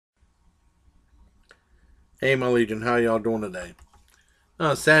Hey, my Legion, how y'all doing today?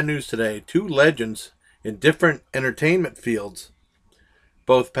 Sad news today. Two legends in different entertainment fields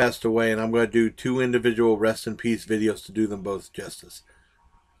both passed away, and I'm going to do two individual rest in peace videos to do them both justice.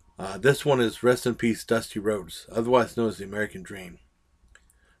 This one is Rest in Peace Dusty Rhodes, otherwise known as the American Dream.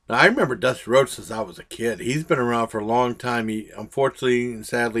 Now, I remember Dusty Rhodes since I was a kid. He's been around for a long time. He, unfortunately and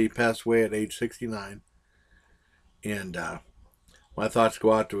sadly, passed away at age 69. And my thoughts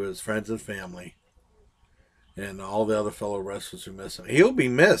go out to his friends and family and all the other fellow wrestlers who miss him. He'll be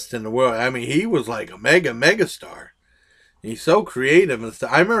missed in the world. I mean, he was like a mega star. He's so creative and stuff.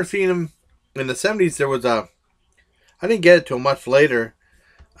 I remember seeing him in the 70s. There was a, I didn't get it till much later.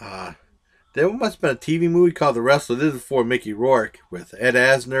 Uh, there must have been a TV movie called The Wrestler. This is before Mickey Rourke with Ed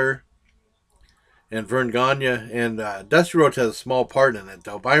Asner and Vern Gagne. And Dusty Rhodes has a small part in it,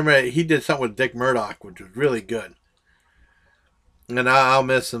 though. But I remember he did something with Dick Murdoch, which was really good. And I'll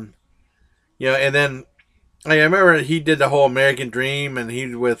miss him. You know, and then I remember he did the whole American Dream, and he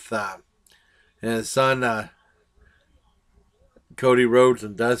was with and his son Cody Rhodes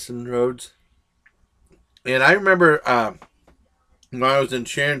and Dustin Rhodes. And I remember when I was in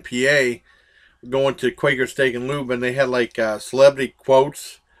Sharon, PA, going to Quaker Steak and Lube, and they had like celebrity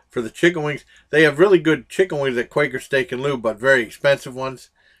quotes for the chicken wings. They have really good chicken wings at Quaker Steak and Lube, but very expensive ones.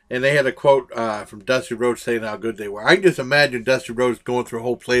 And they had a quote from Dusty Rhodes saying how good they were. I can just imagine Dusty Rhodes going through a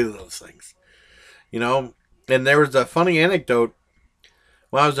whole plate of those things, you know. And there was a funny anecdote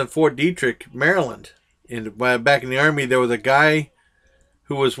when I was in Fort Detrick, Maryland. And back in the Army, there was a guy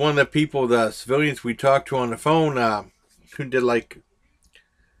who was one of the people, the civilians we talked to on the phone, who did like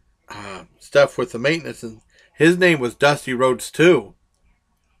stuff with the maintenance. And his name was Dusty Rhodes too.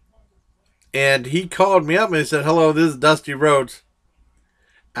 And he called me up and he said, "Hello, this is Dusty Rhodes."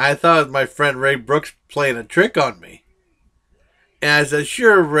 I thought it was my friend Ray Brooks playing a trick on me. And I said,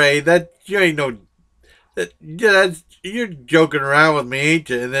 "Sure, Ray, that you ain't no you're joking around with me, ain't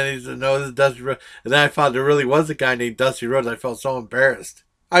you?" And then he said, "No, this is Dusty Rhodes." And then I found there really was a guy named Dusty Rhodes. I felt so embarrassed.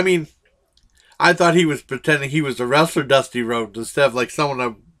 I mean, I thought he was pretending he was the wrestler Dusty Rhodes instead of like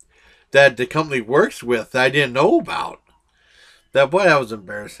someone that the company works with that I didn't know about. That was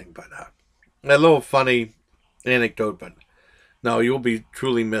embarrassing, but a little funny anecdote. But no, you'll be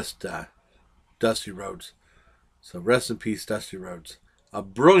truly missed, Dusty Rhodes. So rest in peace, Dusty Rhodes. A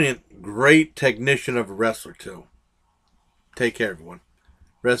brilliant, great technician of a wrestler, too. Take care, everyone.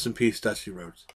 Rest in peace, Dusty Rhodes.